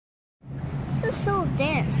What's over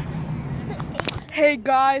there? Hey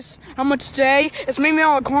guys, how much today? It's me,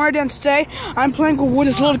 Mel Corner, and today I'm playing with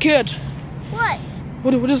this little kid. What?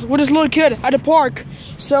 With this little kid at the park.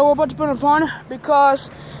 So we're about to put in fun because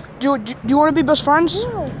do you want to be best friends?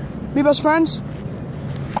 Whoa. Be best friends?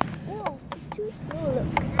 Whoa. Look.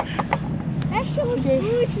 That shows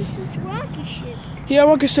huge. This is rocket ship. Yeah,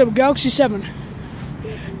 rocket ship, Galaxy 7.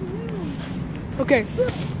 Okay.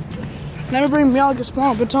 Let me bring Mel to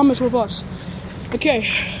spawn, but Thomas with us. Okay.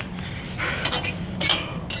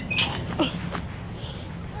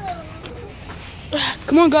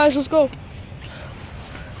 Come on, guys, let's go.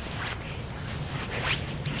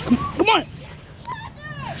 Come on.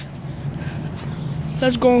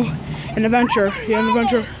 Let's go an adventure. Yeah, an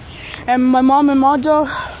adventure. And my mom and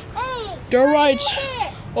Mada, they're right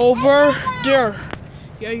over there.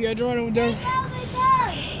 Yeah, they're right over there.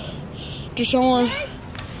 There's somewhere.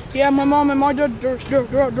 Yeah, my mom and Mada, they're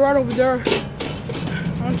right over there.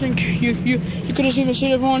 I don't think you could have even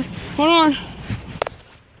seen everyone. Hold on.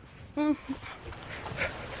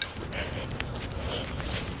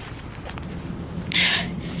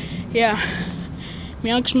 Yeah,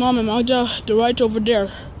 Alex, mom and Magda, they're right over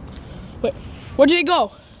there. Wait, where did he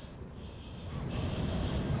go?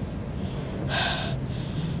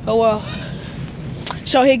 Oh well.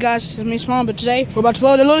 So hey guys, it's me, Small, but today we're about to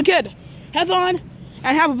blow the little kid. Have fun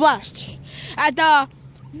and have a blast at the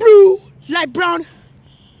blue, light brown,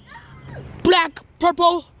 black,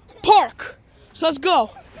 purple park. So let's go.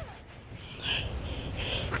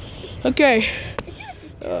 Okay.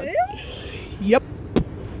 Yep.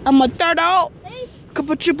 I'm a turtle.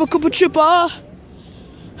 Cupa chippa.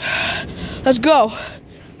 Let's go.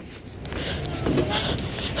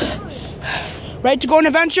 Ready to go on an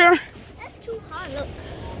adventure? That's too hard. Look.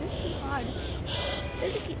 That's too hard.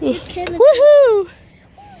 Woohoo!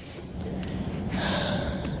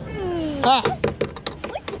 Ah.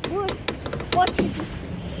 What?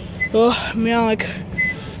 Oh, man, like,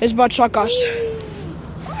 it's about to shock us.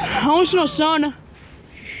 I want to know, son.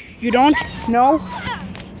 You don't know?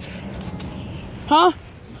 Huh?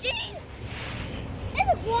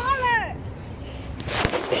 It's water.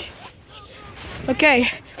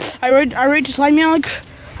 Okay, I read the slime, like,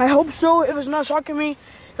 I hope so. If it's not shocking me,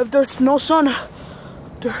 if there's no sun.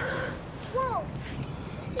 Whoa.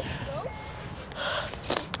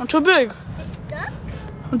 I'm too big. It's stuck?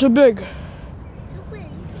 I'm too big. Too big.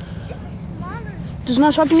 This is smaller. This is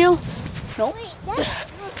not shocking you? No. Wait, that's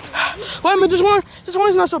Wait a minute, this one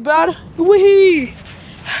is not so bad. Wee!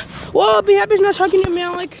 Whoa, be happy it's not shocking you,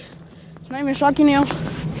 man. Like, it's not even shocking you.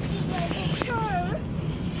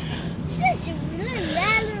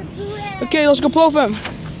 Okay, let's go pull him.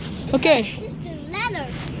 Okay.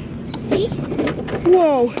 See?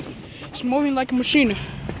 Whoa, it's moving like a machine.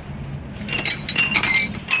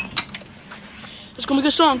 Let's go make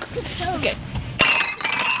a song. Okay.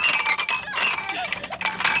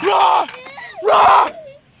 Roar! Roar!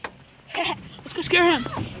 Let's go scare him.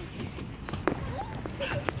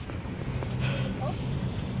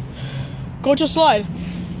 Go to slide.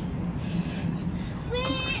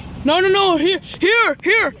 No. Here.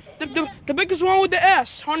 The biggest one with the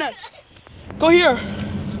S on it. Go here.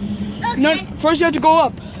 Okay. No, first you have to go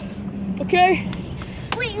up. Okay?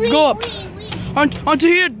 Go up. Onto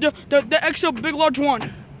here, the extra big large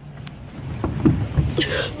one.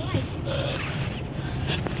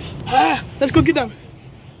 Let's go get them.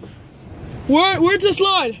 Where's the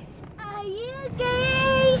slide? Are you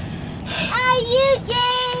gay? Are you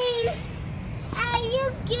gay? Are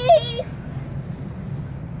you gay?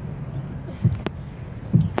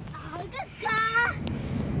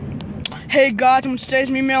 Hey guys, today's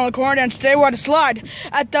me, Mel Corner, and today we're at a slide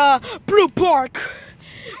at the blue park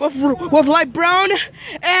with light brown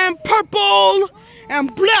and purple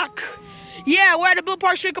and black. Yeah, we're at the blue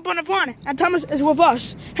park, shake up on the fun, and Thomas is with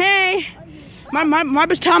us. Hey, my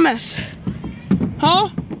name's Thomas. Huh?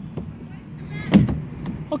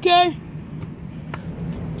 Okay.